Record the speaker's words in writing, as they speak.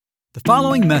The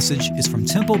following message is from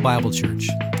Temple Bible Church.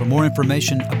 For more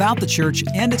information about the church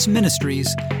and its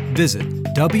ministries, visit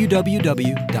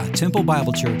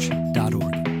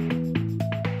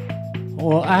www.templebiblechurch.org.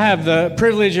 Well, I have the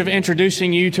privilege of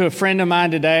introducing you to a friend of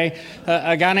mine today,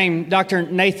 a guy named Dr.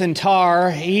 Nathan Tarr.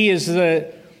 He is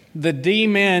the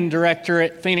D-Min director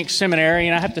at Phoenix Seminary,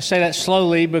 and I have to say that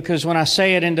slowly because when I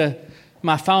say it into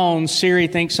my phone, Siri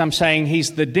thinks I'm saying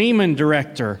he's the demon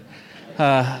director.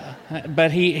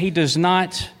 But he does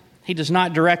not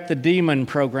direct the D-Min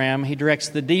program. He directs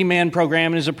the D-Min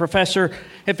program and is a professor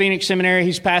at Phoenix Seminary.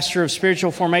 He's pastor of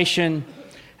spiritual formation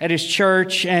at his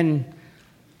church, and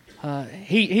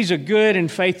he's a good and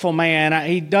faithful man.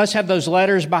 He does have those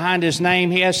letters behind his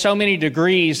name. He has so many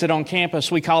degrees that on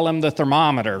campus we call him the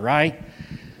thermometer, right?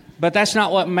 But that's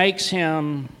not what makes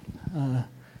him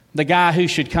the guy who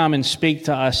should come and speak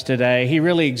to us today. He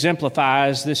really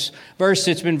exemplifies this verse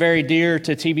that's been very dear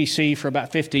to TBC for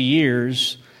about 50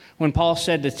 years, when Paul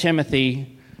said to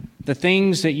Timothy, "The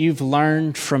things that you've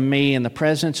learned from me in the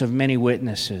presence of many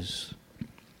witnesses,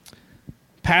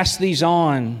 pass these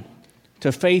on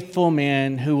to faithful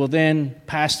men who will then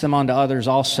pass them on to others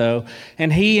also."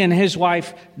 And he and his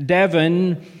wife,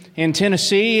 Devin, in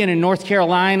Tennessee and in North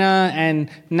Carolina and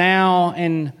now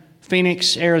in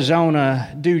Phoenix, Arizona,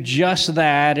 do just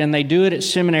that, and they do it at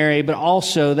seminary, but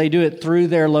also they do it through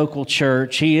their local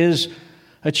church. He is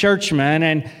a churchman,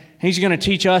 and he's going to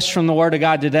teach us from the Word of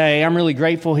God today. I'm really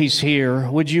grateful he's here.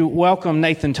 Would you welcome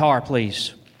Nathan Tarr,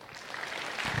 please?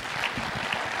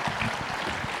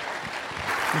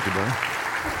 Thank you, brother.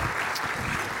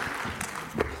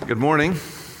 Good morning.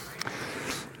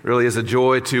 Really is a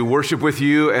joy to worship with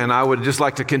you, and I would just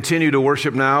like to continue to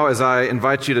worship now as I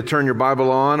invite you to turn your Bible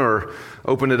on or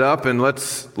open it up, and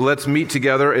let's meet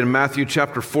together in Matthew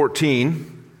chapter 14.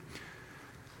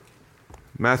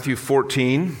 Matthew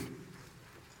 14.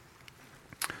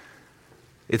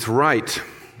 It's right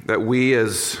that we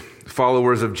as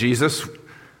followers of Jesus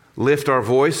lift our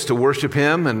voice to worship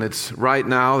Him, and it's right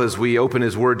now as we open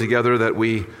His Word together that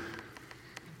we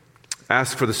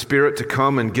ask for the Spirit to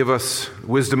come and give us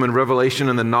wisdom and revelation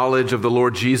and the knowledge of the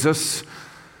Lord Jesus.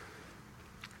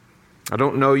 I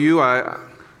don't know you. I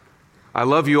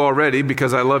love you already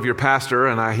because I love your pastor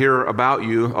and I hear about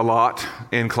you a lot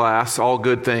in class, all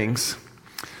good things.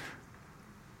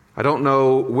 I don't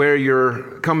know where you're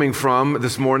coming from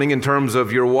this morning in terms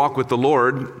of your walk with the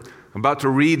Lord. I'm about to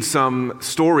read some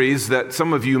stories that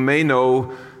some of you may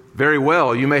know very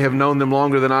well. You may have known them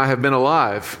longer than I have been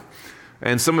alive.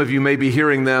 And some of you may be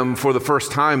hearing them for the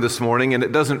first time this morning, and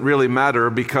it doesn't really matter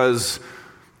because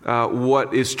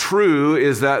what is true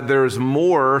is that there's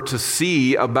more to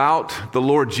see about the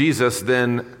Lord Jesus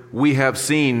than we have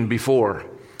seen before.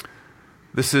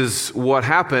 This is what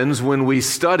happens when we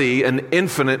study an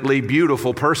infinitely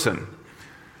beautiful person.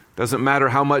 Doesn't matter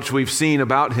how much we've seen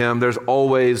about him, there's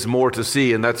always more to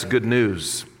see, and that's good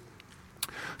news.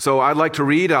 So I'd like to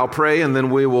read, I'll pray, and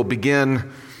then we will begin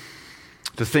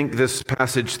to think this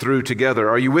passage through together.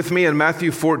 Are you with me in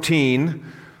Matthew 14?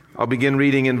 I'll begin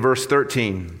reading in verse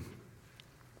 13.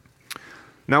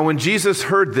 Now when Jesus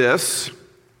heard this,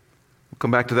 we'll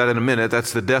come back to that in a minute,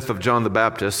 that's the death of John the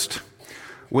Baptist.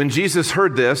 When Jesus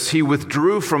heard this, he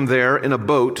withdrew from there in a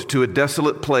boat to a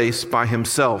desolate place by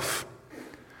himself.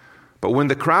 But when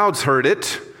the crowds heard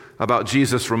it about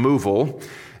Jesus' removal,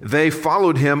 they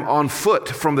followed him on foot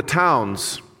from the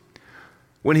towns.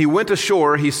 When he went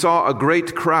ashore, he saw a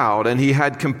great crowd, and he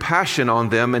had compassion on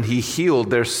them, and he healed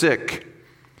their sick.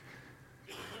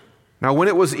 Now when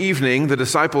it was evening, the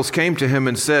disciples came to him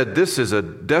and said, "This is a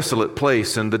desolate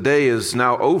place, and the day is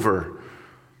now over.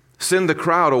 Send the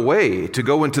crowd away to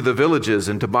go into the villages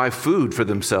and to buy food for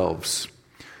themselves."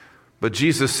 But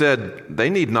Jesus said, "They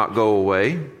need not go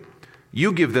away.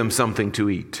 You give them something to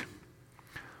eat."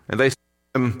 And they said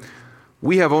to him,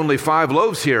 "We have only 5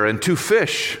 loaves here and 2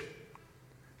 fish.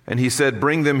 And he said,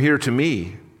 "Bring them here to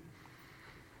me."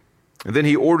 And then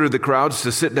he ordered the crowds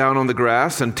to sit down on the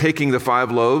grass, and taking the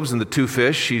 5 loaves and the 2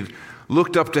 fish, he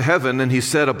looked up to heaven and he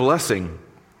said a blessing.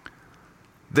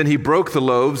 Then he broke the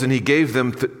loaves and he gave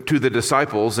them to the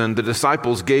disciples, and the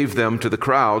disciples gave them to the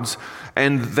crowds,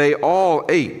 and they all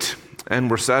ate and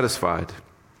were satisfied.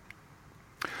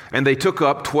 And they took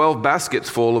up 12 baskets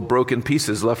full of broken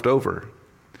pieces left over.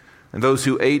 And those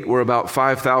who ate were about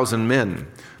 5,000 men,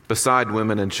 beside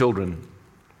women and children.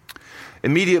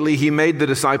 Immediately he made the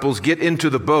disciples get into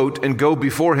the boat and go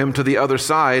before him to the other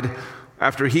side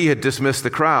after he had dismissed the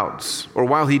crowds, or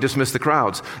while he dismissed the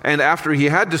crowds. And after he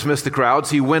had dismissed the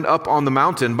crowds, he went up on the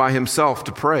mountain by himself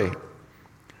to pray.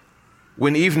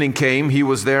 When evening came, he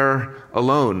was there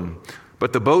alone.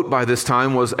 But the boat by this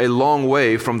time was a long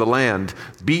way from the land,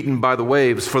 beaten by the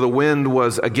waves, for the wind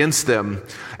was against them.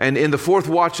 And in the fourth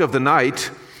watch of the night,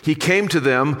 he came to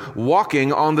them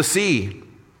walking on the sea.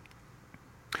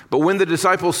 But when the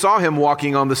disciples saw him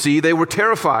walking on the sea, they were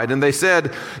terrified, and they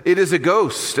said, "It is a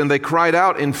ghost," and they cried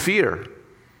out in fear.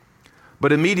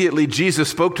 But immediately Jesus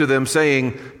spoke to them,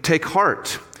 saying, "Take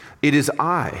heart, it is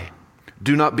I.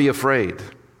 Do not be afraid."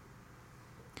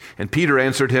 And Peter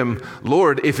answered him,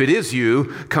 "Lord, if it is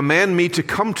you, command me to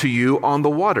come to you on the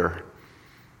water."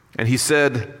 And he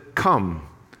said, "Come."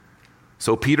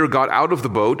 So Peter got out of the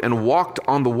boat and walked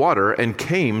on the water and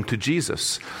came to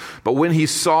Jesus. But when he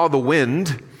saw the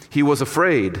wind, he was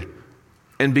afraid.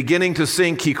 And beginning to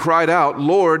sink, he cried out,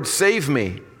 "Lord, save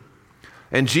me."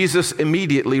 And Jesus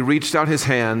immediately reached out his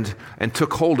hand and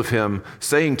took hold of him,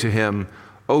 saying to him,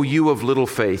 "O you of little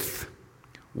faith,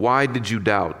 why did you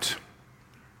doubt?"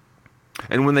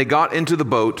 And when they got into the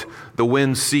boat, the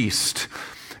wind ceased,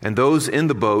 and those in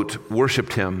the boat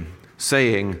worshiped him,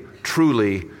 saying,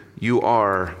 "Truly, you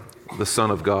are the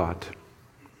Son of God."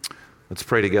 Let's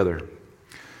pray together.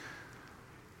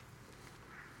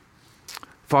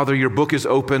 Father, your book is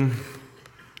open,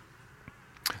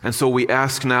 and so we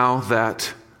ask now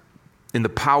that in the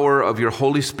power of your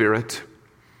Holy Spirit,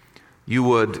 you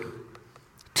would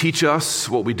teach us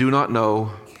what we do not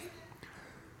know.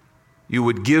 You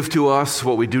would give to us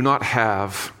what we do not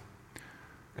have,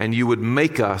 and you would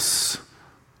make us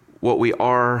what we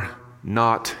are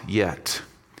not yet,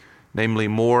 namely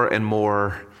more and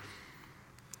more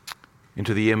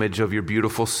into the image of your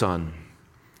beautiful Son,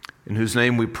 in whose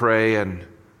name we pray and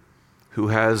who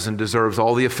has and deserves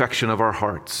all the affection of our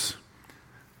hearts.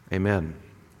 Amen.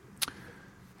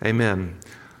 Amen.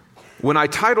 When I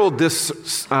titled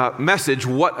this message,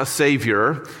 "What a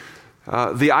Savior,"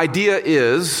 the idea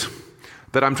is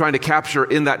that I'm trying to capture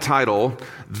in that title,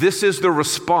 this is the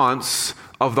response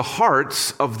of the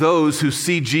hearts of those who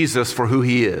see Jesus for who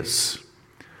he is.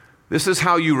 This is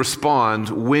how you respond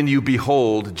when you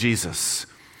behold Jesus.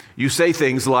 You say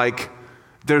things like,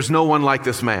 "There's no one like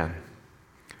this man."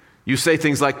 You say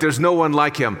things like, "There's no one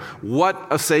like him. What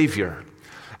a Savior."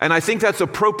 And I think that's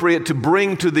appropriate to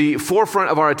bring to the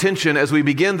forefront of our attention as we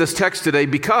begin this text today,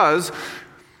 because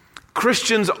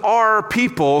Christians are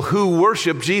people who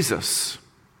worship Jesus.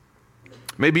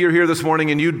 Maybe you're here this morning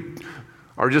and you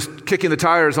are just kicking the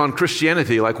tires on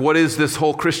Christianity. Like, what is this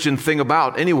whole Christian thing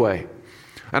about anyway?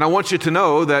 And I want you to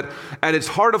know that at its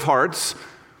heart of hearts,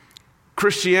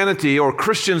 Christianity or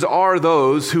Christians are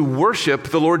those who worship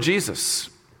the Lord Jesus.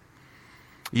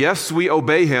 Yes, we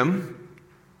obey him.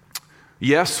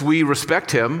 Yes, we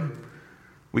respect him.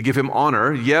 We give him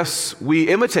honor. Yes, we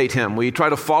imitate him. We try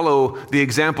to follow the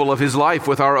example of his life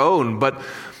with our own. But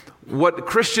what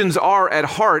Christians are at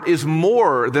heart is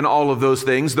more than all of those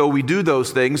things, though we do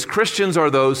those things. Christians are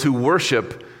those who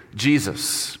worship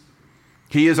Jesus.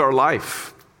 He is our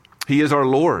life. He is our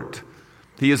Lord.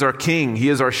 He is our King. He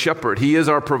is our shepherd. He is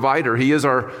our provider. He is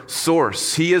our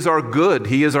source. He is our good.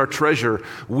 He is our treasure.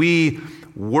 We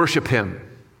worship him.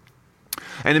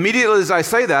 And immediately as I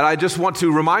say that, I just want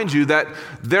to remind you that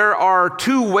there are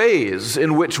two ways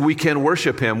in which we can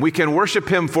worship him. We can worship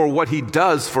him for what he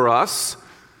does for us,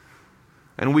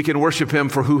 and we can worship him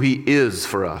for who he is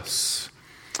for us.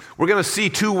 We're going to see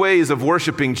two ways of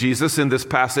worshiping Jesus in this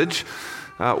passage.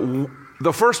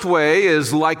 The first way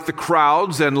is like the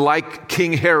crowds and like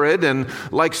King Herod and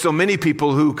like so many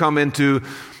people who come into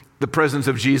the presence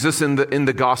of Jesus in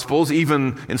the Gospels,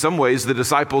 even in some ways the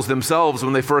disciples themselves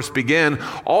when they first begin.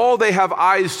 All they have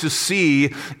eyes to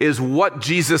see is what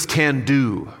Jesus can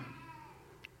do.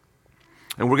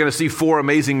 And we're going to see four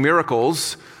amazing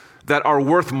miracles that are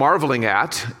worth marveling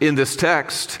at in this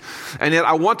text. And yet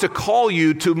I want to call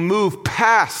you to move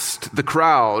past the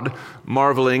crowd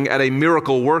marveling at a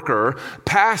miracle worker,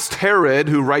 past Herod,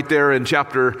 who right there in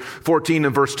chapter 14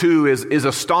 and verse 2 is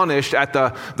astonished at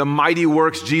the mighty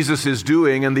works Jesus is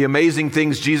doing and the amazing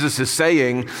things Jesus is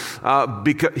saying,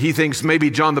 because he thinks maybe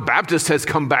John the Baptist has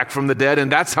come back from the dead,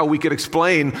 and that's how we could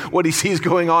explain what he sees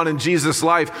going on in Jesus'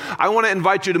 life. I want to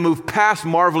invite you to move past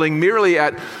marveling merely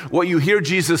at what you hear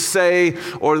Jesus say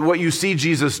or what you see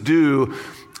Jesus do,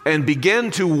 and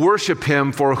begin to worship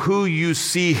him for who you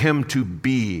see him to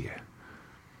be.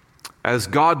 As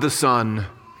God the Son,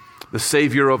 the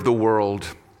Savior of the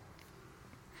world,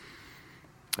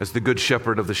 as the good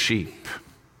shepherd of the sheep.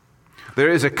 There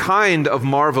is a kind of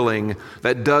marveling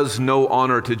that does no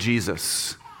honor to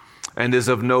Jesus. and is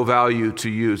of no value to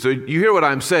you. So you hear what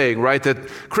I'm saying, right? That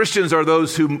Christians are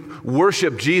those who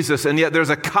worship Jesus, and yet there's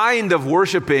a kind of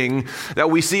worshiping that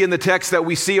we see in the text, that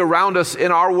we see around us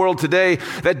in our world today,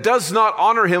 that does not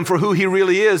honor him for who he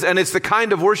really is. And it's the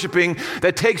kind of worshiping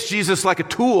that takes Jesus like a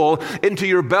tool into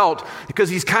your belt, because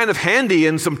he's kind of handy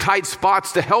in some tight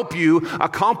spots to help you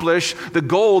accomplish the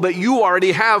goal that you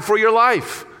already have for your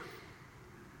life.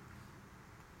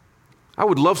 I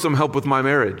would love some help with my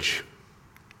marriage.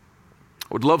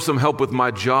 I would love some help with my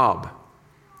job.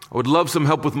 I would love some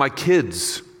help with my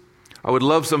kids. I would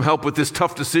love some help with this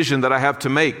tough decision that I have to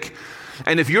make.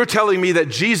 And if you're telling me that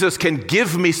Jesus can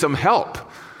give me some help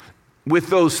with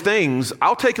those things,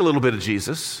 I'll take a little bit of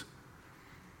Jesus.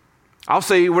 I'll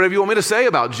say whatever you want me to say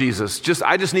about Jesus.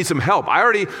 I just need some help. I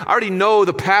already know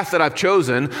the path that I've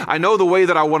chosen. I know the way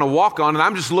that I want to walk on, and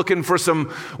I'm just looking for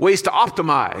some ways to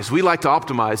optimize. We like to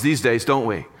optimize these days, don't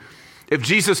we? If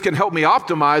Jesus can help me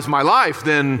optimize my life,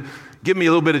 then give me a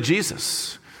little bit of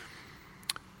Jesus.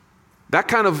 That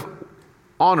kind of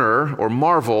honor or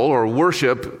marvel or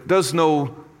worship does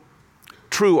no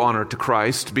true honor to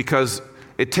Christ, because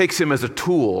it takes him as a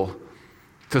tool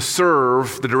to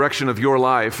serve the direction of your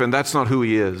life, and that's not who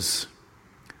he is.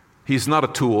 He's not a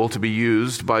tool to be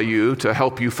used by you to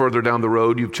help you further down the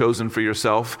road you've chosen for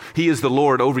yourself. He is the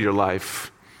Lord over your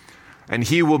life. And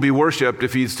he will be worshiped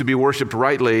if he's to be worshiped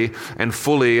rightly and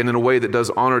fully and in a way that does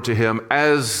honor to him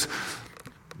as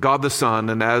God the Son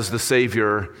and as the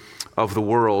Savior of the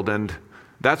world. And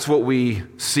that's what we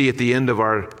see at the end of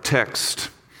our text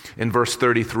in verse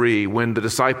 33, when the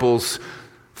disciples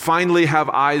finally have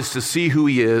eyes to see who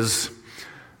he is.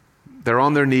 They're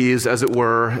on their knees, as it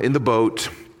were, in the boat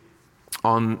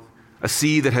on a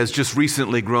sea that has just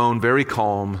recently grown very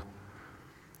calm.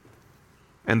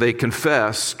 And they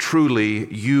confess,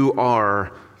 truly, you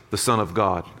are the Son of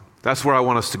God. That's where I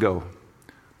want us to go.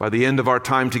 By the end of our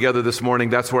time together this morning,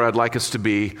 that's where I'd like us to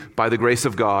be. By the grace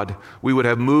of God, we would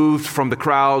have moved from the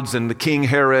crowds and the King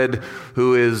Herod,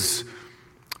 who is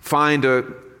fine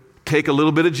to take a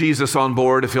little bit of Jesus on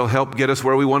board if he'll help get us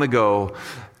where we want to go,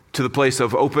 to the place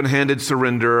of open-handed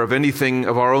surrender of anything,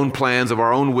 of our own plans, of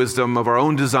our own wisdom, of our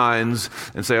own designs,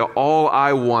 and say, all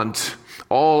I want,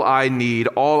 all I need,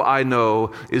 all I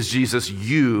know is Jesus,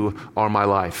 you are my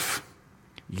life.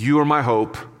 You are my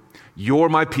hope. You're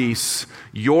my peace.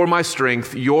 You're my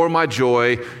strength. You're my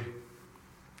joy.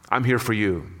 I'm here for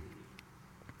you.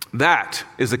 That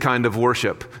is the kind of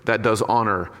worship that does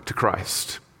honor to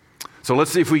Christ. So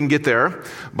let's see if we can get there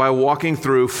by walking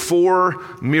through 4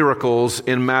 miracles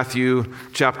in Matthew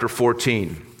chapter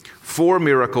 14. 4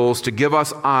 miracles to give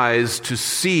us eyes to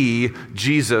see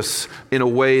Jesus in a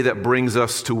way that brings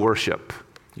us to worship.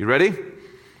 You ready? You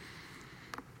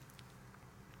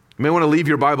may want to leave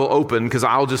your Bible open, because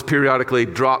I'll just periodically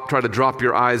try to drop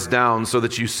your eyes down so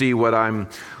that you see what I'm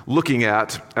looking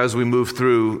at as we move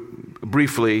through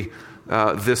briefly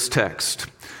this text.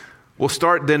 We'll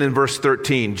start then in verse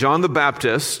 13. John the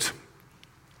Baptist,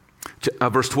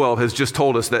 verse 12, has just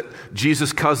told us that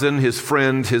Jesus' cousin, his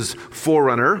friend, his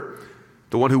forerunner,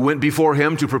 the one who went before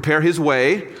him to prepare his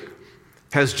way,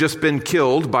 has just been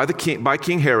killed by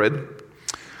King Herod.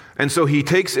 And so he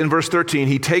takes, in verse 13,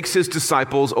 he takes his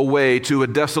disciples away to a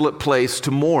desolate place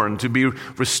to mourn, to be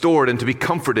restored and to be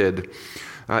comforted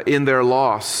in their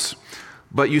loss.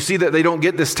 But you see that they don't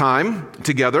get this time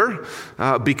together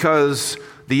because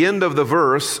the end of the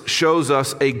verse shows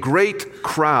us a great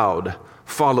crowd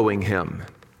following him.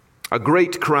 A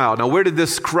great crowd. Now, where did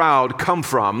this crowd come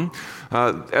from?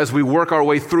 As we work our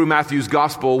way through Matthew's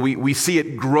gospel, we see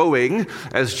it growing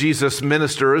as Jesus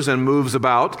ministers and moves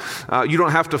about. You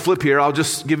don't have to flip here. I'll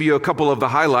just give you a couple of the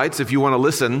highlights if you want to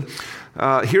listen.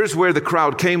 Here's where the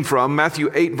crowd came from. Matthew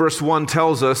 8 verse 1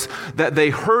 tells us that they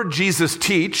heard Jesus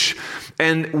teach,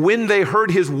 and when they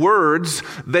heard his words,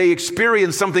 they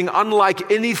experienced something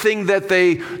unlike anything that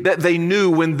they knew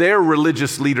when their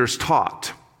religious leaders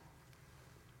taught.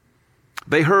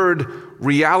 They heard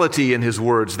reality in his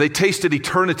words. They tasted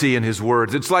eternity in his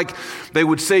words. It's like they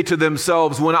would say to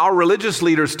themselves, when our religious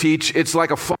leaders teach, it's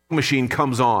like a fog machine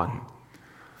comes on.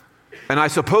 And I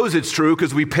suppose it's true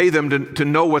because we pay them to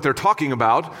know what they're talking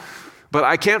about. But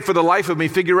I can't for the life of me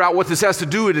figure out what this has to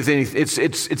do with anything.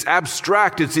 It's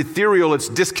abstract, it's ethereal, it's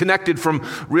disconnected from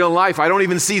real life. I don't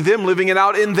even see them living it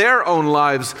out in their own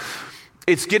lives.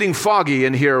 It's getting foggy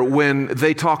in here when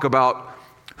they talk about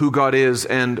who God is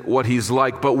and what he's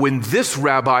like. But when this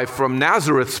rabbi from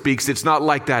Nazareth speaks, it's not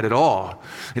like that at all.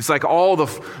 It's like all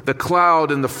the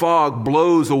cloud and the fog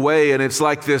blows away, and it's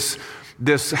like this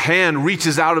this hand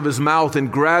reaches out of his mouth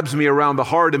and grabs me around the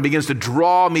heart and begins to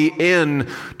draw me in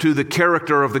to the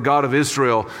character of the God of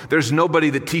Israel. There's nobody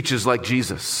that teaches like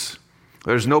Jesus.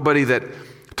 There's nobody that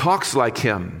talks like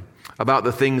him about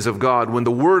the things of God. When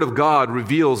the Word of God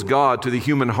reveals God to the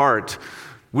human heart,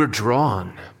 we're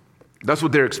drawn. That's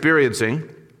what they're experiencing.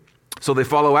 So they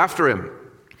follow after him.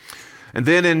 And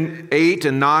then in 8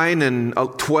 and 9 and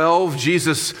 12,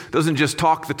 Jesus doesn't just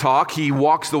talk the talk, he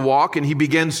walks the walk, and he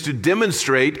begins to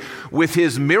demonstrate with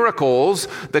his miracles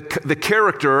the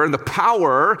character and the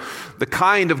power, the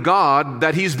kind of God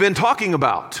that he's been talking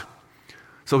about.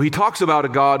 So he talks about a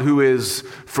God who is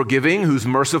forgiving, who's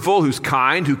merciful, who's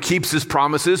kind, who keeps his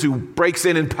promises, who breaks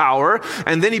in power,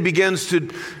 and then he begins to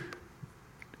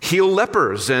heal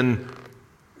lepers and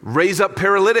raise up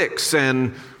paralytics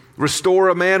and restore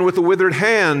a man with a withered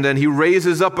hand, and he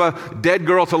raises up a dead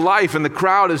girl to life, and the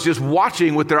crowd is just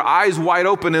watching with their eyes wide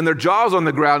open and their jaws on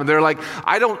the ground, and they're like,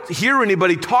 I don't hear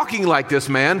anybody talking like this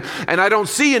man, and I don't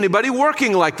see anybody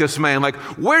working like this man. Like,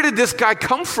 where did this guy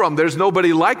come from? There's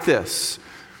nobody like this.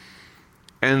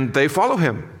 And they follow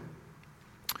him.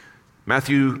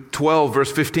 Matthew 12,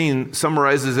 verse 15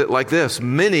 summarizes it like this: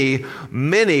 many,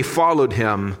 many followed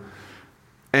him,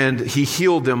 and he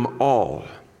healed them all.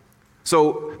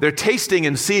 So they're tasting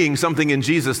and seeing something in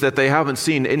Jesus that they haven't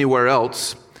seen anywhere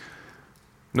else.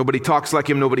 Nobody talks like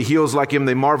him, nobody heals like him,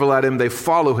 they marvel at him, they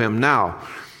follow him. Now,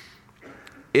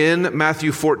 in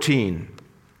Matthew 14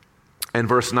 and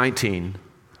verse 19,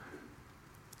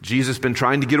 Jesus has been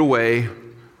trying to get away,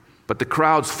 but the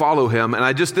crowds follow him.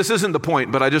 And this isn't the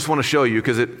point, but I just want to show you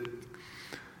because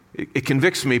it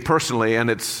convicts me personally,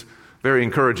 and it's very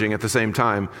encouraging at the same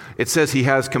time. It says he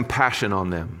has compassion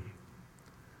on them.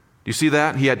 Do you see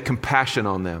that? He had compassion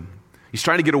on them. He's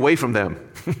trying to get away from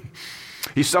them.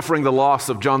 He's suffering the loss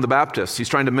of John the Baptist. He's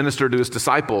trying to minister to his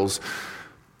disciples,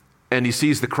 and he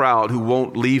sees the crowd who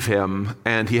won't leave him,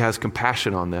 and he has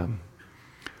compassion on them.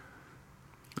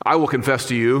 I will confess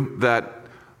to you that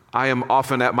I am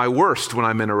often at my worst when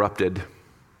I'm interrupted,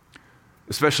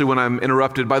 especially when I'm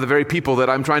interrupted by the very people that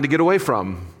I'm trying to get away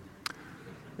from,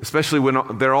 especially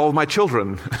when they're all my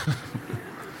children.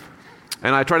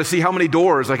 And I try to see how many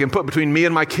doors I can put between me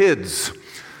and my kids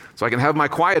so I can have my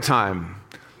quiet time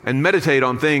and meditate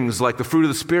on things like the fruit of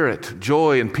the Spirit,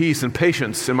 joy and peace and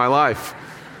patience in my life.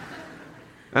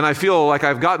 And I feel like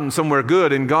I've gotten somewhere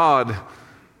good in God,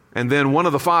 and then one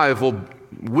of the 5 will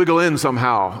wiggle in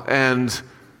somehow, and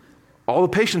all the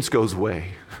patience goes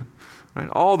away. Right?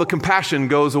 All the compassion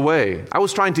goes away. I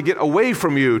was trying to get away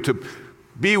from you to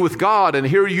be with God, and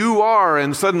here you are,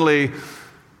 and suddenly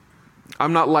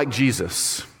I'm not like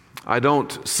Jesus. I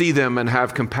don't see them and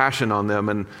have compassion on them,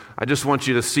 and I just want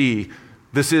you to see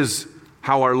this is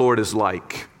how our Lord is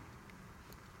like.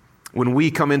 When we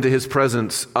come into his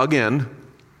presence again,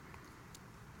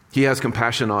 he has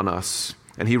compassion on us,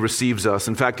 and he receives us.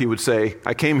 In fact, he would say,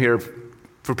 I came here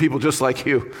for people just like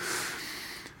you,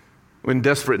 in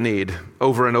desperate need,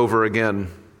 over and over again.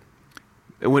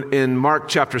 In Mark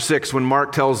chapter 6, when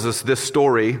Mark tells us this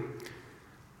story,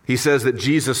 he says that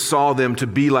Jesus saw them to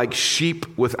be like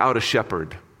sheep without a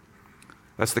shepherd.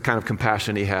 That's the kind of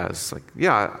compassion he has. Like,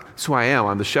 yeah, that's who I am.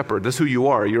 I'm the shepherd. That's who you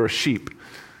are. You're a sheep.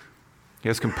 He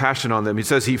has compassion on them. He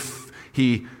says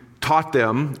he taught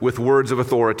them with words of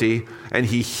authority, and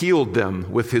he healed them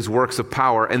with his works of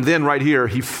power. And then right here,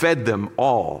 he fed them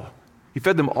all. He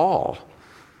fed them all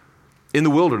in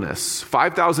the wilderness.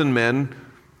 5,000 men,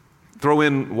 throw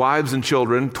in wives and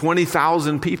children,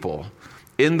 20,000 people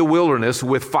in the wilderness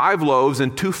with 5 loaves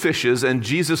and 2 fishes, and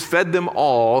Jesus fed them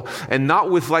all, and not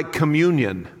with like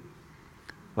communion.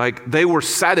 Like they were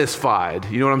satisfied.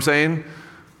 You know what I'm saying?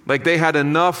 Like they had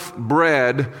enough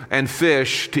bread and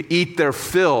fish to eat their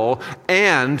fill,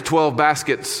 and 12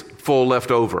 baskets full left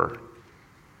over.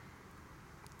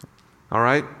 All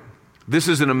right? This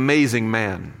is an amazing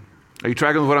man. Are you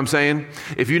tracking with what I'm saying?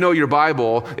 If you know your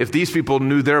Bible, if these people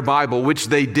knew their Bible, which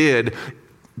they did,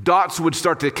 dots would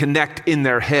start to connect in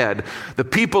their head. The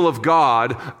people of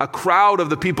God, a crowd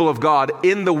of the people of God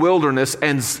in the wilderness,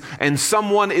 and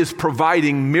someone is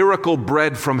providing miracle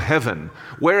bread from heaven.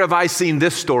 Where have I seen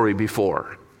this story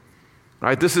before?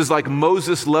 Right? This is like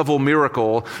Moses level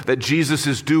miracle that Jesus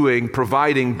is doing,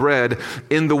 providing bread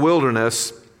in the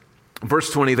wilderness.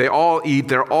 Verse 20, they all eat,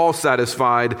 they're all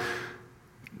satisfied.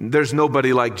 There's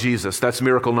nobody like Jesus. That's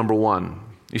miracle number 1.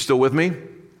 You still with me?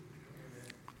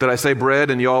 Did I say bread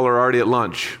and y'all are already at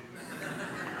lunch?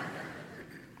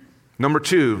 Number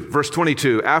 2, verse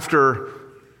 22. After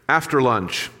after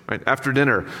lunch, right, after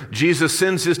dinner, Jesus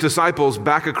sends his disciples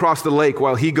back across the lake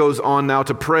while he goes on now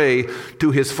to pray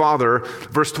to his Father.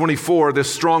 Verse 24, this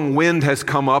strong wind has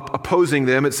come up opposing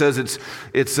them. It says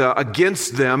it's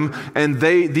against them, and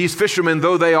these fishermen,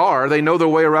 though they know their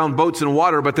way around boats and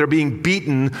water, but they're being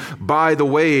beaten by the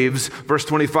waves. Verse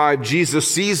 25, Jesus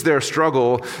sees their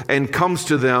struggle and comes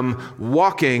to them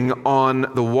walking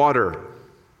on the water.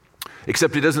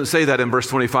 Except it doesn't say that in verse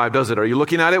 25, does it? Are you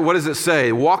looking at it? What does it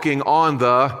say? Walking on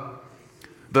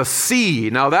the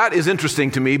sea. Now that is interesting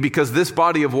to me because this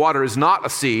body of water is not a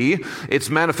sea. It's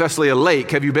manifestly a lake.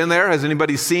 Have you been there? Has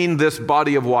anybody seen this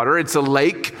body of water? It's a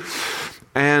lake.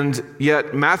 And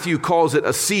yet Matthew calls it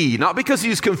a sea, not because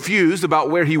he's confused about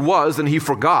where he was and he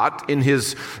forgot in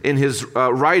his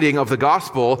writing of the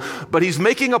gospel, but he's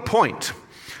making a point.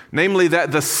 Namely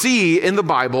that the sea in the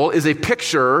Bible is a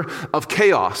picture of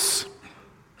chaos.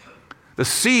 The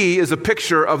sea is a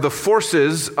picture of the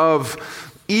forces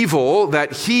of evil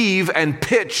that heave and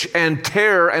pitch and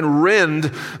tear and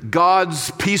rend God's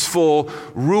peaceful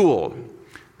rule.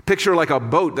 Picture like a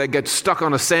boat that gets stuck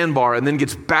on a sandbar and then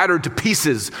gets battered to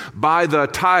pieces by the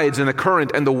tides and the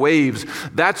current and the waves.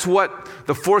 That's what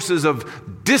the forces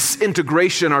of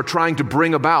disintegration are trying to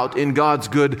bring about in God's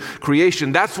good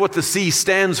creation. That's what the sea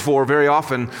stands for very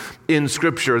often in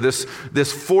Scripture,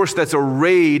 this force that's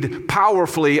arrayed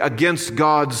powerfully against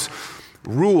God's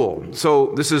rule.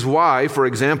 So this is why, for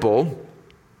example,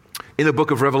 in the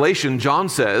book of Revelation, John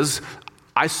says,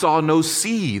 I saw no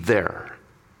sea there.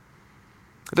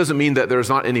 It doesn't mean that there's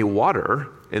not any water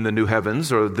in the new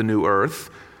heavens or the new earth.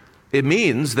 It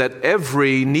means that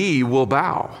every knee will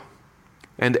bow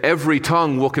and every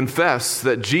tongue will confess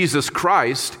that Jesus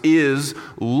Christ is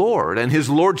Lord, and his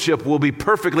lordship will be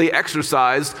perfectly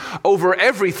exercised over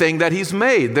everything that he's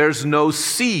made. There's no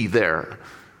sea there.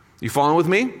 You following with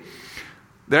me?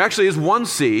 There actually is one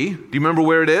sea. Do you remember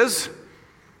where it is?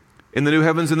 In the new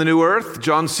heavens and the new earth,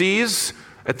 John sees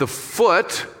at the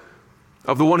foot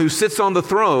of the one who sits on the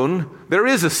throne, there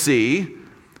is a sea.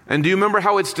 And do you remember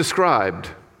how it's described?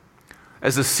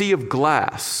 As a sea of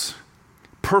glass,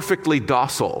 perfectly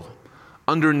docile,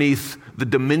 underneath the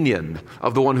dominion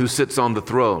of the one who sits on the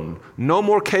throne. No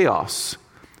more chaos,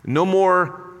 no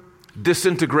more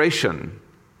disintegration.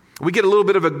 We get a little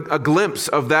bit of a glimpse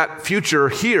of that future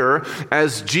here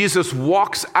as Jesus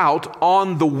walks out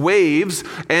on the waves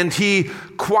and he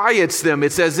quiets them.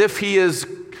 It's as if he is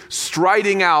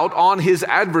striding out on his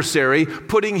adversary,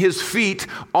 putting his feet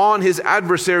on his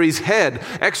adversary's head,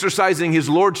 exercising his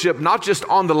lordship not just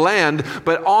on the land,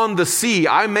 but on the sea.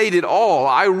 I made it all.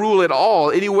 I rule it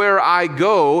all. Anywhere I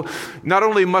go, not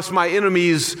only must my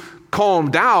enemies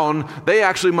calm down, they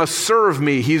actually must serve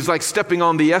me. He's like stepping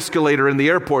on the escalator in the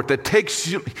airport that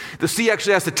the sea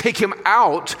actually has to take him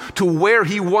out to where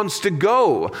he wants to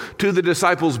go, to the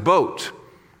disciples' boat.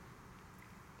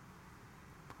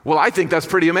 Well, I think that's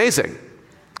pretty amazing.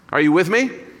 Are you with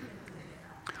me?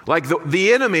 Like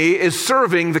the enemy is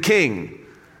serving the king.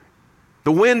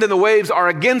 The wind and the waves are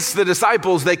against the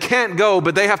disciples. They can't go,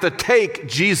 but they have to take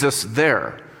Jesus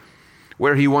there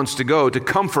where he wants to go to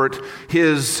comfort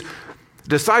his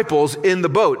disciples in the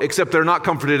boat, except they're not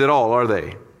comforted at all, are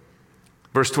they?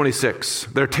 Verse 26,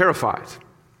 they're terrified.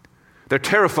 They're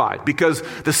terrified because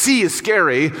the sea is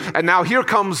scary, and now here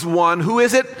comes one. Who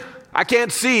is it? I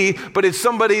can't see, but it's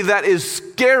somebody that is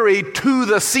scary to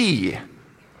the sea.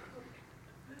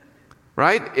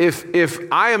 Right? If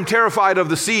I am terrified of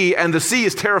the sea and the sea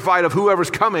is terrified of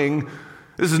whoever's coming,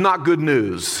 this is not good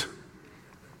news.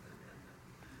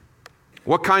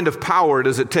 What kind of power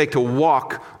does it take to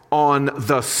walk on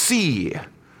the sea?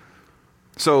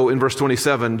 So in verse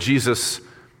 27, Jesus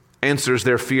answers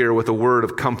their fear with a word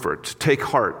of comfort. Take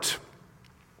heart.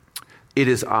 It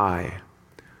is I.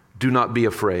 Do not be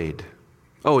afraid.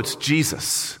 Oh, it's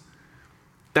Jesus.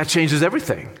 That changes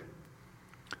everything.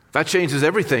 That changes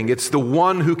everything. It's the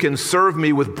one who can serve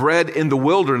me with bread in the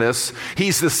wilderness.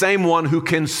 He's the same one who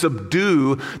can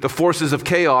subdue the forces of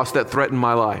chaos that threaten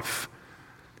my life.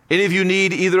 Any of you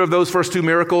need either of those first two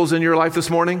miracles in your life this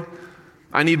morning?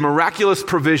 I need miraculous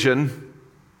provision.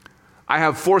 I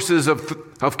have forces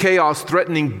of chaos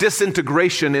threatening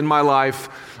disintegration in my life.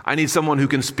 I need someone who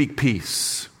can speak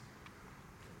peace.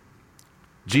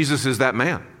 Jesus is that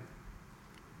man.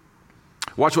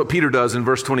 Watch what Peter does in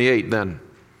verse 28 then.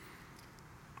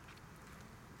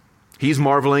 He's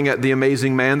marveling at the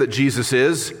amazing man that Jesus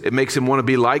is. It makes him want to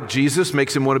be like Jesus,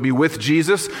 makes him want to be with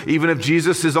Jesus, even if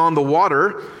Jesus is on the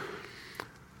water.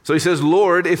 So he says,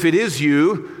 Lord, if it is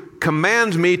you,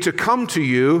 command me to come to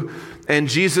you. And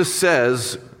Jesus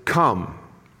says, come.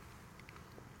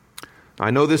 I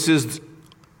know this is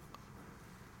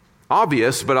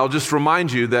obvious, but I'll just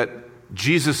remind you that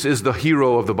Jesus is the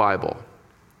hero of the Bible.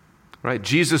 Right?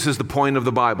 Jesus is the point of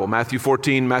the Bible. Matthew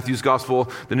 14, Matthew's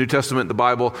Gospel, the New Testament, the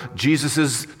Bible. Jesus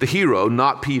is the hero,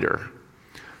 not Peter.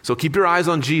 So keep your eyes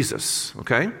on Jesus,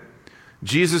 okay?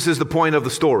 Jesus is the point of the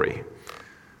story.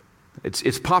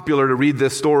 It's popular to read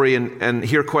this story and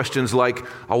hear questions like,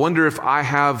 I wonder if I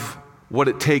have what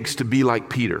it takes to be like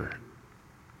Peter.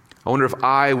 I wonder if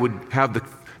I would have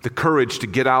the courage to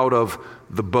get out of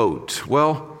the boat.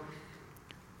 Well,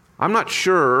 I'm not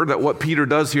sure that what Peter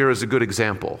does here is a good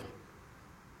example.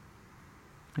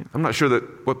 I'm not sure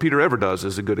that what Peter ever does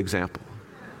is a good example.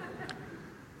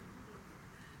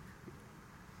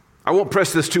 I won't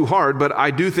press this too hard, but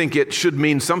I do think it should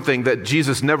mean something that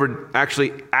Jesus never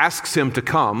actually asks him to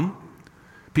come.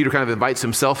 Peter kind of invites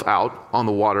himself out on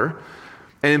the water.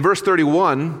 And in verse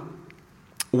 31,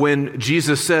 when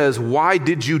Jesus says, "Why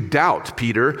did you doubt,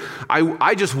 Peter?"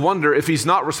 I just wonder if he's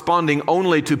not responding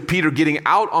only to Peter getting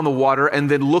out on the water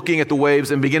and then looking at the waves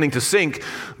and beginning to sink,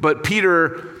 but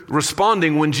Peter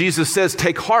responding when Jesus says,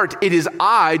 "Take heart, it is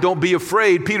I, don't be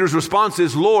afraid." Peter's response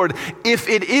is, "Lord, if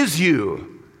it is you."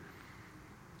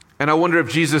 And I wonder if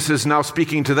Jesus is now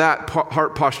speaking to that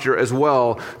heart posture as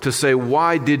well to say,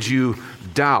 why did you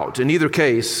doubt? In either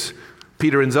case,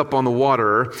 Peter ends up on the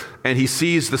water and he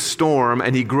sees the storm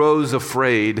and he grows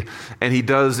afraid, and he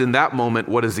does in that moment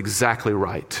what is exactly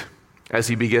right. As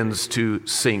he begins to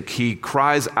sink, he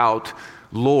cries out,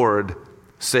 "Lord,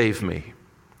 save me."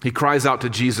 He cries out to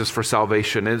Jesus for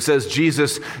salvation. And it says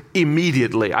Jesus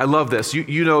immediately. I love this.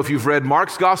 You know, if you've read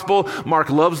Mark's gospel,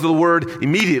 Mark loves the word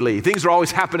immediately. Things are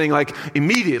always happening like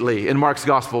immediately in Mark's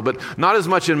gospel, but not as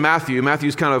much in Matthew.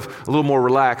 Matthew's kind of a little more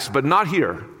relaxed, but not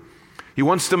here. He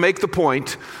wants to make the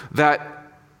point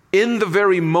that in the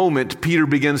very moment Peter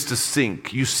begins to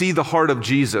sink, you see the heart of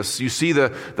Jesus. You see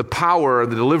the power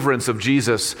and the deliverance of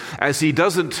Jesus as he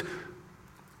doesn't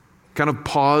kind of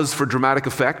pause for dramatic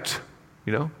effect.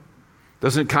 You know,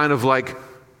 doesn't kind of like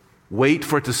wait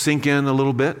for it to sink in a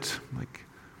little bit. Like,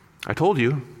 I told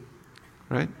you,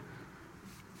 right? It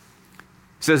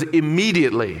says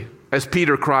immediately as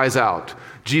Peter cries out,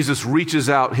 Jesus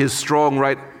reaches out his strong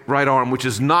right arm, which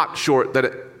is not short that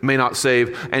it may not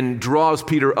save, and draws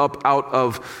Peter up out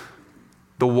of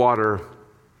the water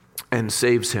and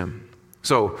saves him.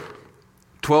 So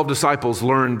 12 disciples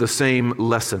learned the same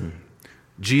lesson.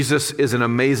 Jesus is an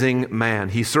amazing man.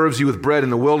 He serves you with bread in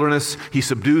the wilderness. He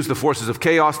subdues the forces of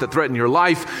chaos that threaten your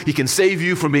life. He can save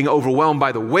you from being overwhelmed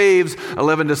by the waves.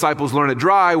 11 disciples learn it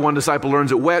dry. 1 disciple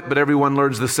learns it wet, but everyone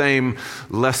learns the same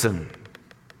lesson.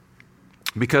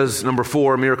 Because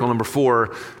miracle number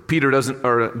four,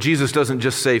 Jesus doesn't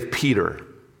just save Peter.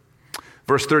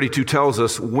 Verse 32 tells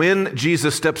us, when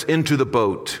Jesus steps into the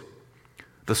boat,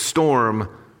 the storm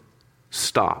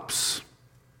stops.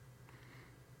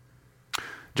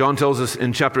 John tells us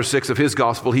in chapter 6 of his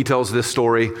gospel, he tells this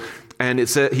story, and he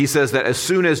says that as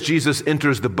soon as Jesus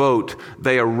enters the boat,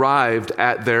 they arrived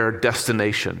at their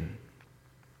destination.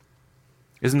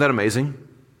 Isn't that amazing?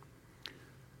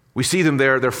 We see them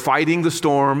there. They're fighting the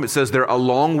storm. It says they're a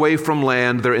long way from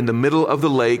land. They're in the middle of the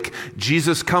lake.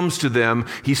 Jesus comes to them.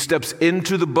 He steps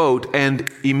into the boat, and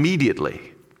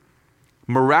immediately,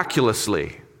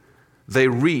 miraculously, they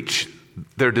reach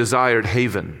their desired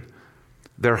haven,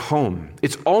 their home.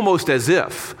 It's almost as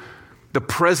if the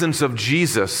presence of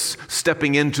Jesus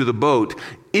stepping into the boat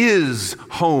is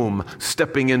home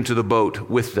stepping into the boat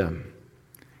with them.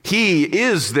 He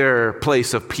is their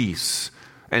place of peace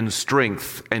and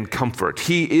strength and comfort.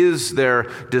 He is their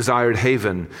desired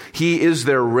haven. He is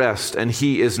their rest, and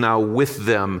he is now with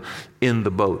them in the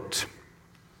boat.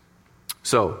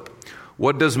 So,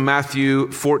 what does Matthew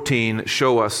 14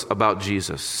 show us about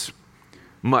Jesus?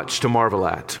 Much to marvel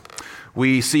at.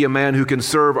 We see a man who can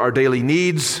serve our daily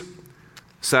needs,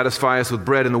 satisfy us with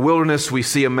bread in the wilderness. We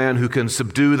see a man who can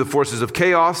subdue the forces of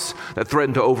chaos that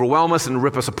threaten to overwhelm us and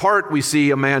rip us apart. We see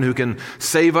a man who can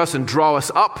save us and draw us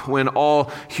up when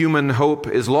all human hope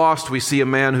is lost. We see a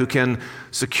man who can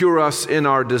secure us in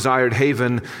our desired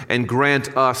haven and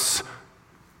grant us,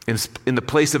 in the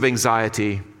place of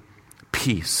anxiety,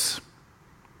 peace.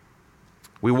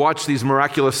 We watch these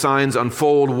miraculous signs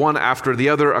unfold one after the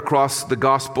other across the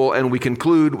gospel, and we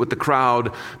conclude with the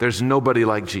crowd, there's nobody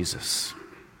like Jesus.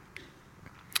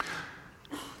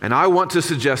 And I want to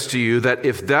suggest to you that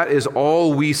if that is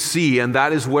all we see, and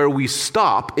that is where we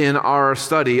stop in our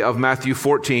study of Matthew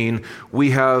 14,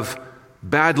 we have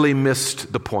badly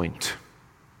missed the point.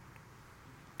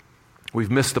 We've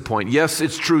missed the point. Yes,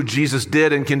 it's true, Jesus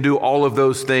did and can do all of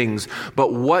those things,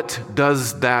 but what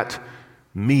does that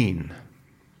mean?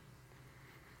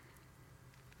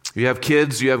 You have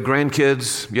kids, you have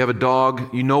grandkids, you have a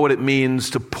dog, you know what it means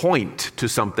to point to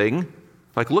something.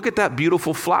 Like, look at that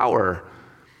beautiful flower,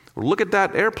 or look at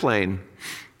that airplane,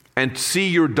 and see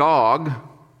your dog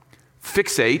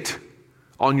fixate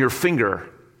on your finger.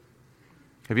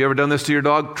 Have you ever done this to your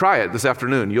dog? Try it this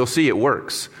afternoon. You'll see it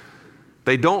works.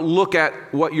 They don't look at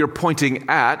what you're pointing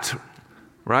at,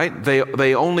 right?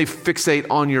 They only fixate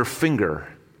on your finger.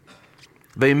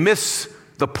 They miss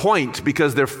the point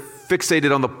because they're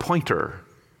fixated on the pointer.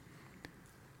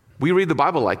 We read the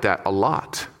Bible like that a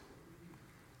lot.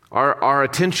 Our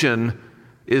attention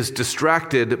is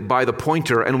distracted by the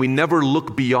pointer, and we never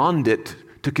look beyond it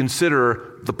to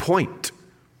consider the point.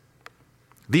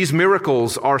 These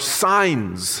miracles are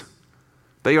signs.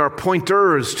 They are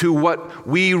pointers to what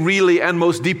we really and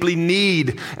most deeply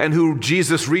need and who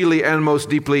Jesus really and most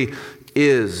deeply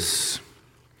is.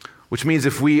 Which means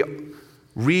if we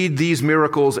read these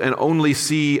miracles and only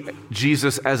see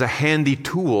Jesus as a handy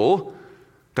tool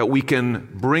that we can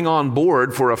bring on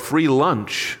board for a free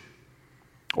lunch,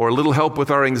 or a little help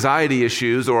with our anxiety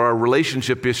issues or our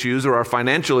relationship issues or our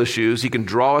financial issues, he can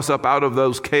draw us up out of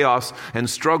those chaos and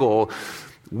struggle,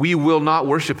 we will not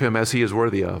worship him as he is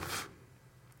worthy of.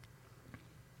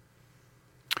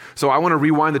 So I want to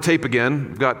rewind the tape again.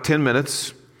 We've got 10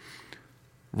 minutes.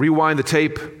 Rewind the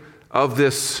tape of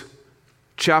this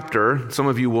chapter. Some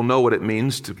of you will know what it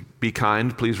means to be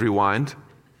kind. Please rewind.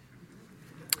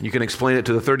 You can explain it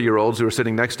to the 30-year-olds who are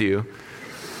sitting next to you.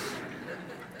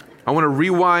 I want to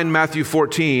rewind Matthew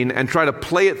 14 and try to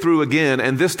play it through again,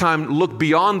 and this time look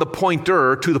beyond the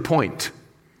pointer to the point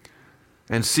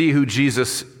and see who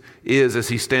Jesus is as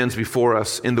he stands before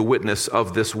us in the witness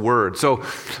of this word. So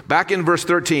back in verse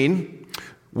 13,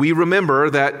 we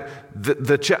remember that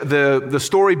the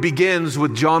story begins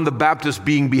with John the Baptist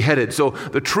being beheaded. So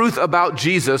the truth about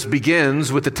Jesus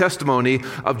begins with the testimony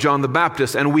of John the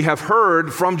Baptist. And we have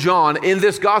heard from John in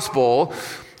this gospel,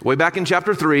 way back in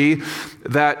chapter 3,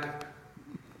 that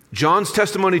John's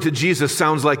testimony to Jesus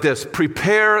sounds like this: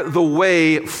 prepare the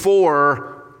way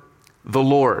for the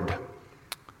Lord.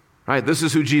 Right? This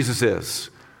is who Jesus is.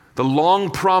 The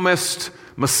long-promised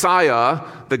Messiah,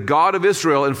 the God of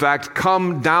Israel, in fact,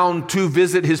 come down to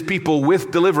visit his people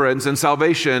with deliverance and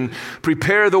salvation.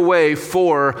 Prepare the way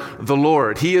for the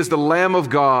Lord. He is the Lamb of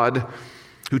God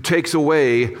who takes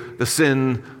away the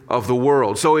sin of the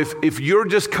world. So if you're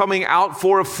just coming out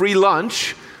for a free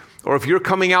lunch, or if you're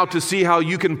coming out to see how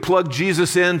you can plug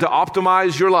Jesus in to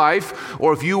optimize your life,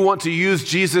 or if you want to use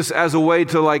Jesus as a way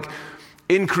to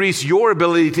increase your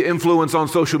ability to influence on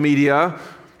social media,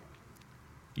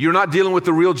 you're not dealing with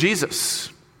the real Jesus,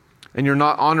 and you're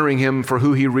not honoring him for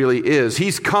who he really is.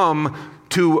 He's come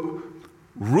to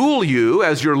rule you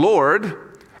as your Lord,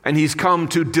 and he's come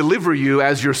to deliver you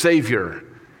as your Savior.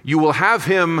 You will have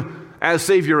him as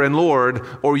Savior and Lord,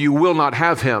 or you will not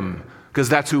have him, because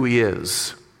that's who he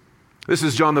is. This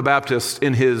is John the Baptist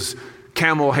in his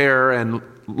camel hair and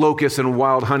locust and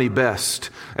wild honey best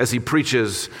as he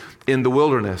preaches in the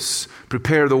wilderness.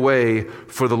 Prepare the way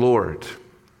for the Lord.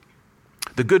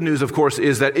 The good news, of course,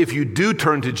 is that if you do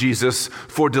turn to Jesus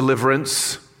for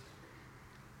deliverance,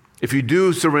 if you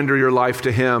do surrender your life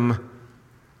to him,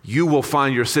 you will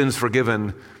find your sins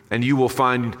forgiven, and you will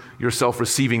find yourself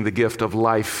receiving the gift of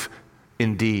life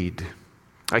indeed.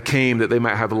 I came that they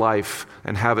might have life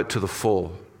and have it to the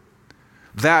full.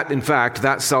 That, in fact,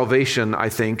 that salvation, I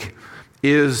think,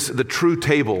 is the true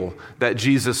table that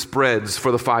Jesus spreads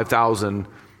for the 5,000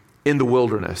 in the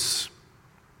wilderness.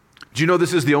 Do you know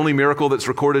this is the only miracle that's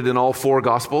recorded in all four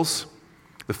Gospels?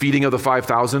 The feeding of the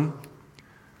 5,000.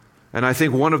 And I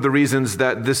think one of the reasons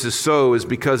that this is so is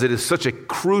because it is such a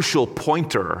crucial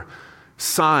pointer,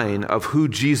 sign of who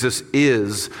Jesus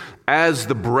is as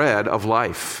the bread of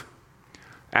life,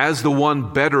 as the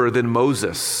one better than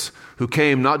Moses, who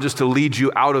came not just to lead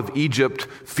you out of Egypt,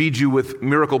 feed you with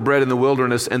miracle bread in the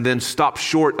wilderness, and then stop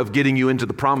short of getting you into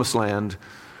the promised land,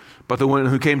 but the one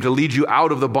who came to lead you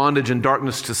out of the bondage and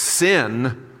darkness to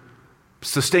sin,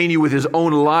 sustain you with his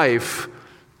own life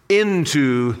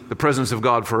into the presence of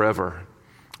God forever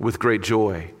with great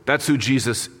joy. That's who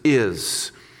Jesus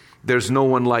is. There's no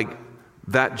one like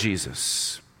that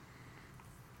Jesus.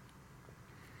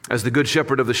 As the good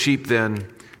shepherd of the sheep, then,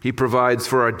 he provides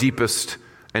for our deepest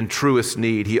and truest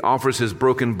need. He offers his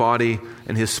broken body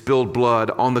and his spilled blood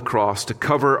on the cross to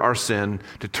cover our sin,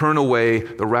 to turn away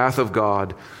the wrath of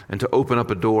God, and to open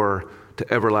up a door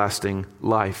to everlasting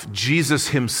life. Jesus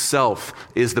himself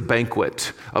is the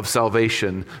banquet of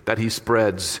salvation that he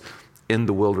spreads in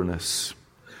the wilderness.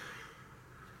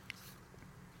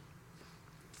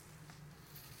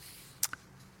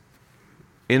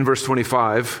 In verse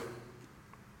 25,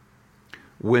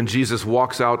 when Jesus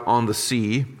walks out on the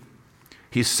sea,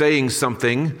 he's saying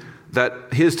something that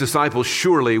his disciples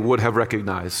surely would have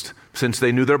recognized since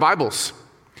they knew their Bibles.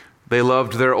 They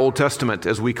loved their Old Testament,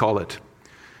 as we call it.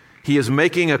 He is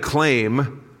making a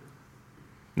claim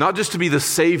not just to be the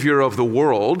Savior of the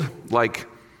world, like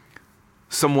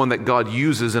someone that God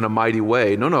uses in a mighty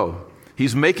way. No.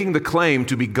 He's making the claim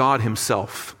to be God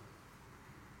himself.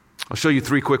 I'll show you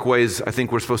 3 quick ways I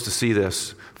think we're supposed to see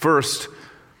this. First,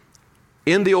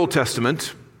 in the Old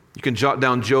Testament, you can jot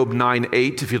down Job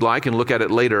 9:8 if you'd like and look at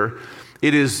it later.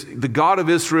 It is the God of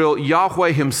Israel,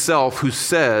 Yahweh himself, who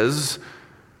says,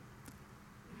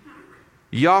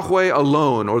 Yahweh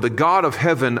alone, or the God of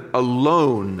heaven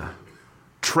alone,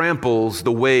 tramples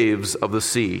the waves of the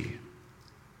sea.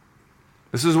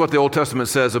 This is what the Old Testament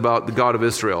says about the God of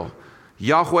Israel.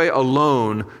 Yahweh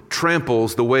alone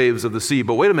tramples the waves of the sea.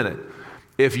 But wait a minute.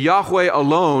 If Yahweh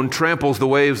alone tramples the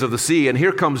waves of the sea, and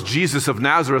here comes Jesus of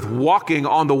Nazareth walking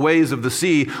on the waves of the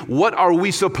sea, what are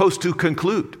we supposed to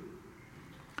conclude?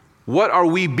 What are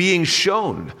we being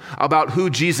shown about who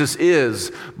Jesus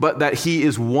is, but that he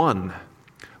is one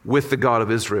with the God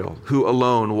of Israel, who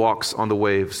alone walks on the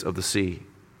waves of the sea?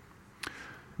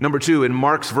 Number 2, in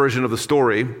Mark's version of the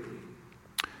story,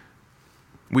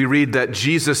 we read that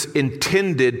Jesus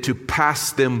intended to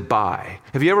pass them by.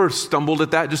 Have you ever stumbled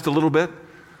at that just a little bit?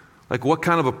 Like, what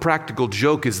kind of a practical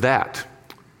joke is that?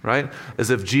 Right? As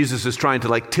if Jesus is trying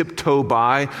to tiptoe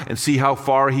by and see how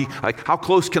far how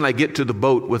close can I get to the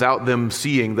boat without them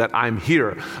seeing that I'm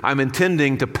here? I'm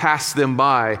intending to pass them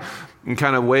by and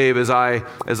kind of wave as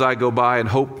I go by and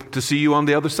hope to see you on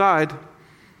the other side.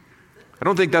 I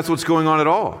don't think that's what's going on at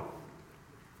all.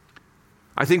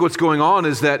 I think what's going on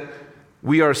is that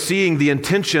we are seeing the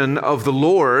intention of the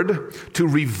Lord to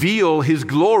reveal his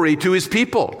glory to his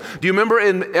people. Do you remember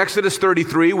in Exodus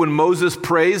 33 when Moses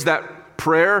prays that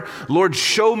prayer, Lord,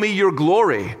 show me your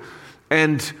glory?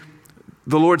 And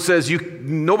the Lord says,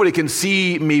 nobody can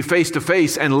see me face to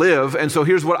face and live, and so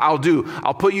here's what I'll do.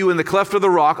 I'll put you in the cleft of the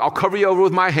rock, I'll cover you over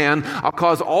with my hand, I'll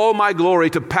cause all my glory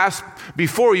to pass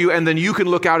before you, and then you can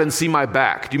look out and see my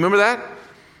back. Do you remember that?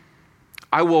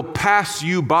 I will pass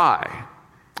you by,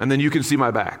 and then you can see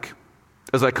my back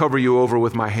as I cover you over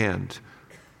with my hand.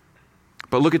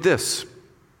 But look at this.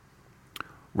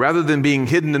 Rather than being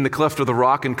hidden in the cleft of the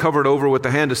rock and covered over with the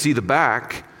hand to see the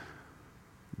back,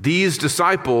 these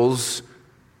disciples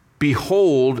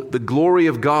behold the glory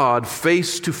of God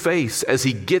face to face as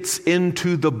he gets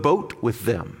into the boat with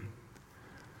them.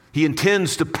 He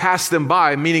intends to pass them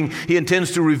by, meaning he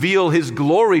intends to reveal his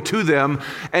glory to them,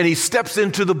 and he steps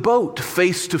into the boat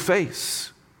face to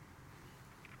face.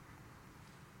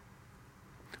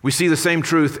 We see the same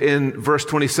truth in verse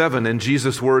 27 in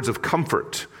Jesus' words of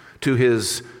comfort to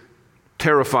his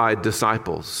terrified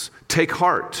disciples. Take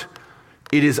heart,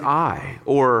 it is I,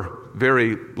 or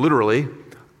very literally,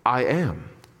 I am.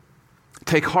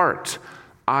 Take heart,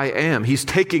 I am. He's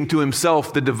taking to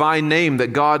himself the divine name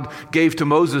that God gave to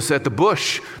Moses at the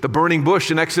bush, the burning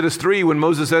bush in Exodus 3, when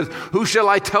Moses says, who shall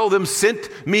I tell them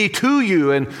sent me to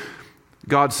you? And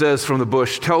God says from the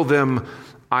bush, tell them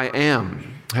I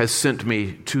am has sent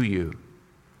me to you.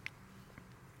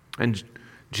 And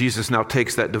Jesus now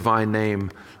takes that divine name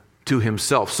to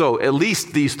himself. So at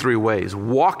least these 3 ways: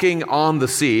 walking on the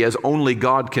sea as only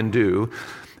God can do,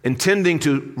 intending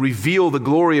to reveal the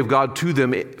glory of God to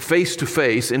them face to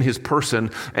face in his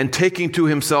person, and taking to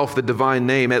himself the divine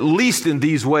name. At least in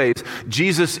these ways,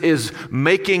 Jesus is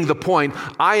making the point,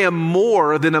 I am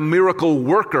more than a miracle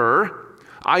worker.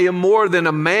 I am more than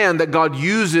a man that God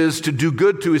uses to do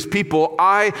good to his people.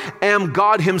 I am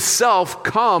God himself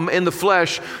come in the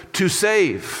flesh to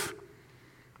save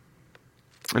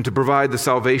and to provide the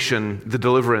salvation, the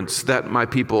deliverance that my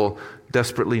people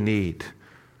desperately need.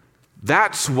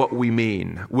 That's what we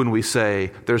mean when we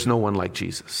say there's no one like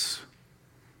Jesus.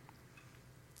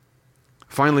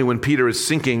 Finally, when Peter is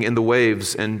sinking in the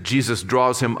waves and Jesus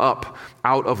draws him up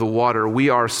out of the water, we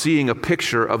are seeing a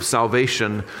picture of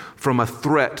salvation from a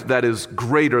threat that is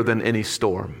greater than any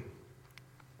storm.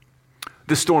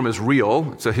 This storm is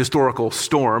real. It's a historical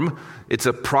storm. It's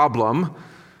a problem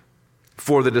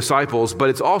for the disciples, but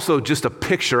it's also just a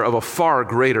picture of a far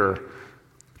greater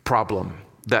problem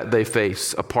that they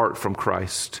face apart from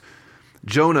Christ.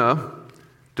 Jonah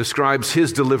describes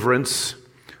his deliverance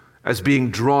as being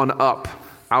drawn up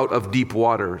out of deep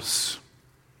waters.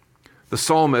 The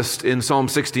psalmist in Psalm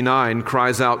 69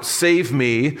 cries out, save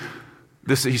me.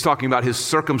 He's talking about his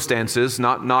circumstances,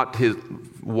 not his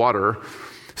water.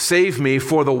 Save me,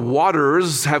 for the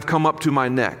waters have come up to my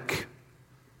neck.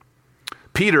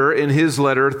 Peter, in his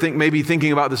letter, maybe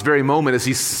thinking about this very moment as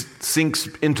he sinks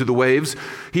into the waves,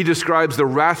 he describes the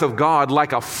wrath of God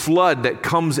like a flood that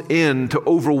comes in to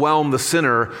overwhelm the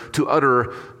sinner to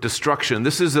utter destruction.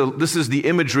 This is the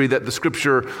imagery that the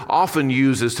Scripture often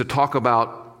uses to talk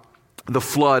about the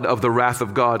flood of the wrath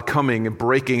of God coming and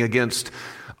breaking against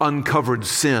uncovered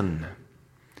sin.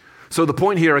 So the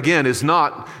point here again is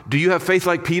not, do you have faith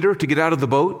like Peter to get out of the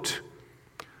boat?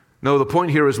 No, the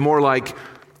point here is more like,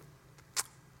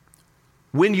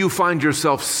 when you find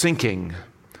yourself sinking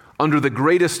under the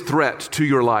greatest threat to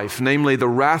your life, namely the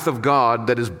wrath of God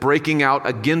that is breaking out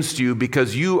against you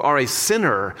because you are a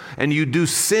sinner and you do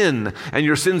sin and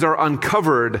your sins are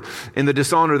uncovered in the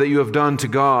dishonor that you have done to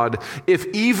God, if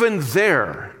even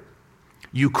there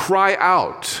you cry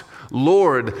out,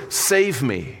 Lord, save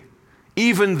me,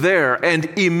 even there and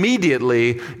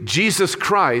immediately Jesus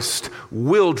Christ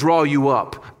will draw you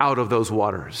up out of those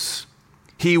waters.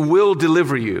 He will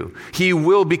deliver you. He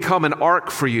will become an ark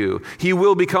for you. He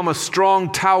will become a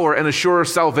strong tower and a sure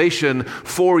salvation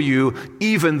for you,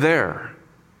 even there.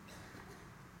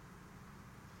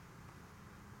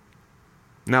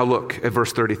 Now look at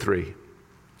verse 33.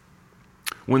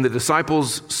 When the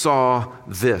disciples saw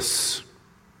this,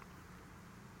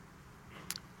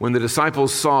 when they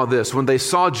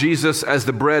saw Jesus as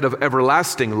the bread of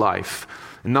everlasting life,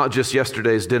 and not just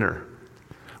yesterday's dinner,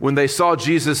 when they saw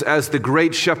Jesus as the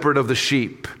great shepherd of the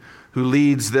sheep who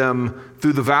leads them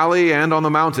through the valley and on the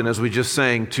mountain, as we just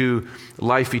sang, to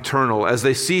life eternal, as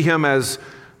they see him as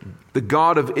the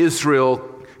God of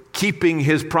Israel, keeping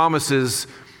his promises,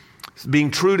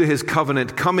 being true to his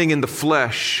covenant, coming in the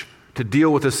flesh to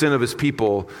deal with the sin of his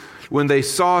people, when they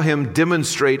saw him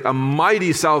demonstrate a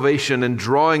mighty salvation and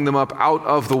drawing them up out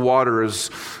of the waters,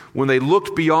 when they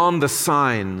looked beyond the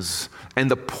signs and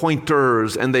the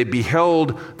pointers, and they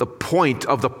beheld the point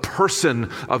of the person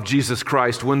of Jesus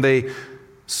Christ. When they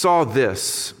saw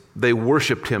this, they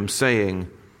worshiped him, saying,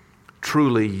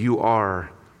 truly, you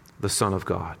are the Son of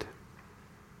God.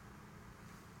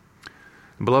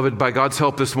 Beloved, by God's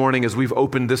help this morning, as we've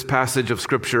opened this passage of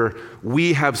Scripture,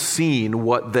 we have seen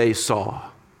what they saw.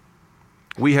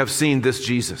 We have seen this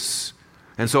Jesus.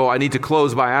 And so I need to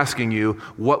close by asking you,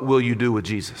 what will you do with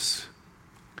Jesus?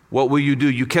 What will you do?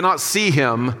 You cannot see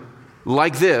him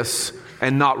like this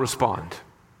and not respond.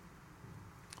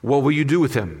 What will you do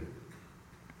with him?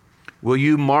 Will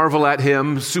you marvel at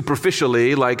him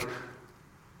superficially, like,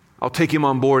 I'll take him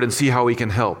on board and see how he can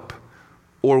help?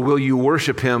 Or will you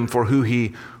worship him for who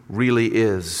he really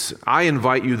is? I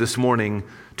invite you this morning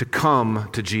to come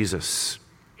to Jesus.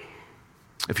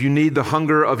 If you need the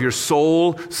hunger of your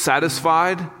soul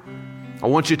satisfied, I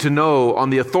want you to know,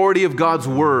 on the authority of God's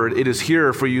word, it is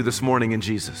here for you this morning in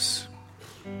Jesus.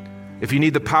 If you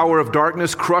need the power of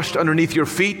darkness crushed underneath your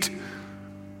feet,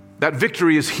 that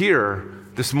victory is here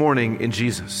this morning in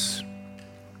Jesus.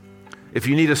 If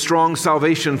you need a strong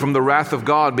salvation from the wrath of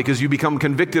God because you become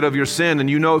convicted of your sin and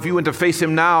you know if you went to face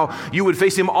him now, you would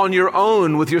face him on your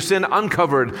own with your sin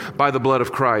uncovered by the blood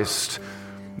of Christ,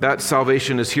 that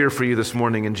salvation is here for you this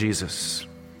morning in Jesus.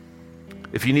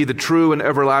 If you need the true and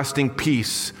everlasting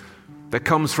peace that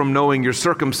comes from knowing your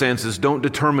circumstances don't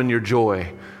determine your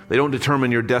joy, they don't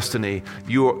determine your destiny.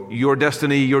 Your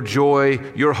destiny, your joy,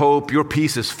 your hope, your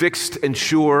peace is fixed and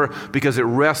sure because it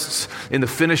rests in the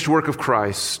finished work of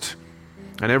Christ.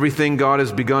 And everything God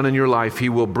has begun in your life, he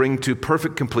will bring to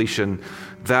perfect completion.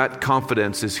 That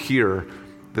confidence is here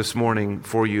this morning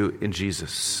for you in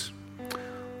Jesus.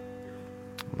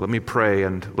 Let me pray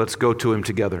and let's go to him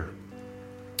together.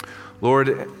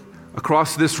 Lord,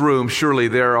 across this room, surely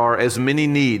there are as many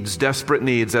needs, desperate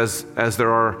needs, as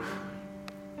there are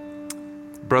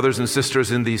brothers and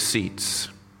sisters in these seats.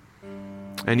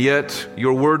 And yet,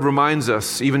 your word reminds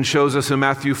us, even shows us in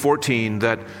Matthew 14,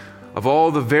 that of all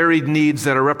the varied needs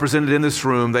that are represented in this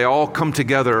room, they all come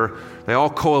together, they all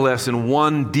coalesce in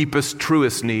one deepest,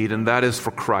 truest need, and that is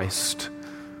for Christ,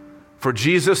 for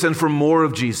Jesus and for more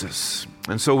of Jesus.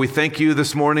 And so we thank you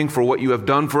this morning for what you have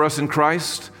done for us in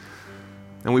Christ.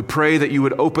 And we pray that you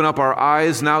would open up our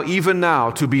eyes now, even now,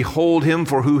 to behold him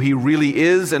for who he really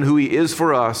is and who he is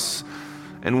for us.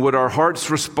 And would our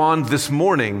hearts respond this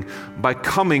morning by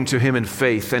coming to him in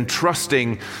faith and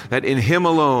trusting that in him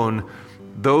alone,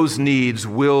 those needs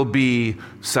will be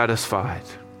satisfied.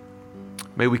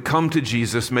 May we come to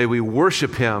Jesus. May we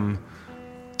worship him.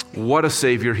 What a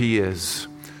Savior he is.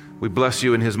 We bless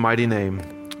you in his mighty name.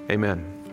 Amen.